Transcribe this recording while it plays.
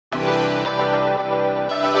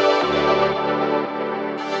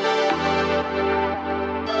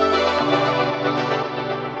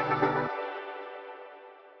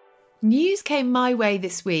news came my way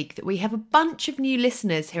this week that we have a bunch of new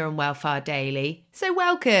listeners here on Welfare Daily, so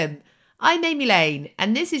welcome. I'm Amy Lane,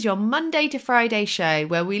 and this is your Monday to Friday show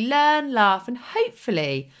where we learn, laugh, and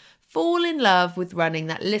hopefully fall in love with running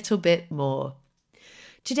that little bit more.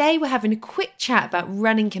 Today we're having a quick chat about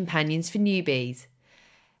running companions for newbies,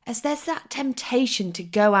 as there's that temptation to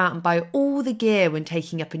go out and buy all the gear when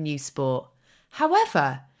taking up a new sport.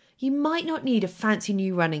 However, you might not need a fancy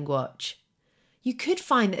new running watch. You could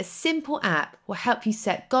find that a simple app will help you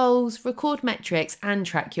set goals, record metrics, and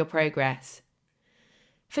track your progress.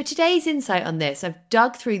 For today's insight on this, I've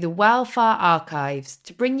dug through the Welfare archives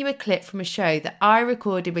to bring you a clip from a show that I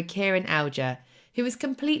recorded with Kieran Alger, who is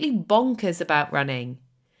completely bonkers about running.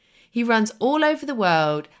 He runs all over the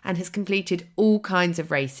world and has completed all kinds of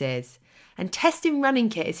races, and testing running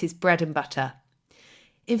kit is his bread and butter.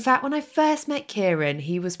 In fact, when I first met Kieran,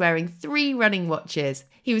 he was wearing 3 running watches.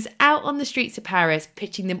 He was out on the streets of Paris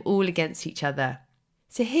pitching them all against each other.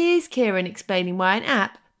 So here's Kieran explaining why an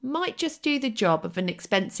app might just do the job of an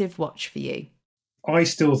expensive watch for you. I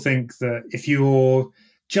still think that if you're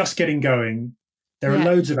just getting going, there are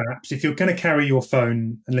loads of apps. If you're going to carry your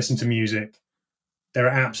phone and listen to music, there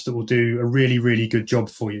are apps that will do a really, really good job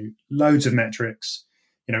for you. Loads of metrics.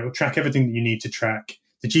 It will track everything that you need to track.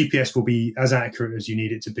 The GPS will be as accurate as you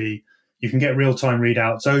need it to be. You can get real-time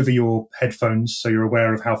readouts over your headphones, so you're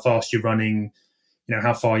aware of how fast you're running,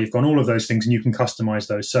 how far you've gone, all of those things, and you can customize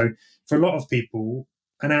those. So for a lot of people,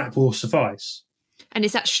 an app will suffice. And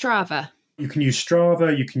is that Strava? You can use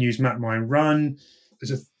Strava, you can use Map My Run.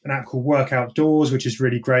 There's an app called Work Outdoors, which is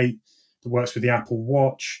really great, that works with the Apple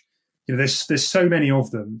Watch. There's so many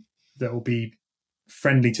of them that will be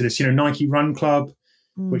friendly to this. Nike Run Club,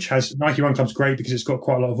 which has Nike Run Club's great because it's got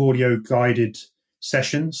quite a lot of audio guided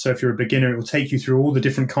sessions. So if you're a beginner, it will take you through all the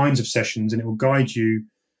different kinds of sessions and it will guide you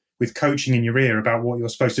with coaching in your ear about what you're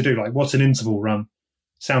supposed to do. Like, what's an interval run?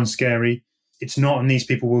 Sounds scary. It's not. And these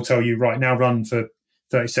people will tell you, right, now run for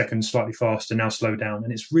 30 seconds slightly faster, now slow down.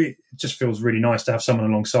 And it just feels really nice to have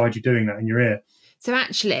someone alongside you doing that in your ear. So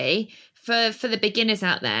actually, for the beginners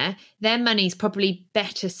out there, their money's probably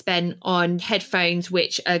better spent on headphones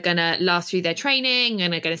which are going to last through their training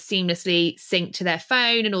and are going to seamlessly sync to their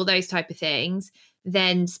phone and all those type of things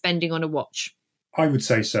than spending on a watch. I would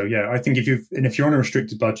say so, yeah. I think if you're on a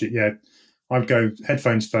restricted budget, I'd go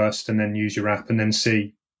headphones first and then use your app and then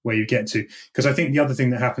see where you get to. Because I think the other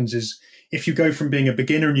thing that happens is if you go from being a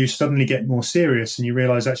beginner and you suddenly get more serious and you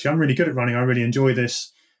realize, actually, I'm really good at running, I really enjoy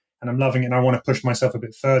this, and I'm loving it and I want to push myself a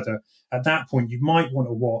bit further, at that point, you might want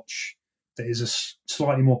a watch that is a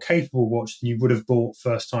slightly more capable watch than you would have bought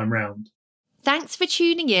first time round. Thanks for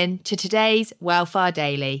tuning in to today's Welfare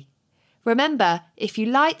Daily. Remember, if you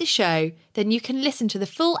like the show, then you can listen to the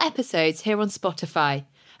full episodes here on Spotify.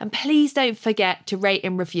 And please don't forget to rate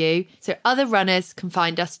and review so other runners can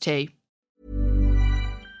find us too.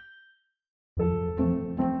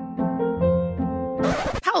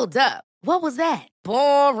 Hold up. What was that?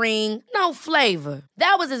 Boring. No flavor.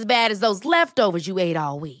 That was as bad as those leftovers you ate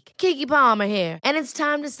all week. Keke Palmer here. And it's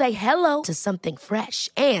time to say hello to something fresh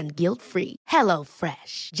and guilt-free. Hello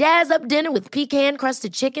Fresh. Jazz up dinner with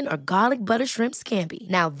pecan-crusted chicken or garlic butter shrimp scampi.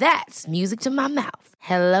 Now that's music to my mouth.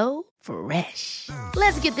 Hello Fresh.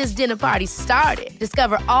 Let's get this dinner party started.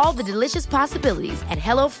 Discover all the delicious possibilities at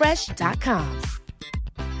HelloFresh.com.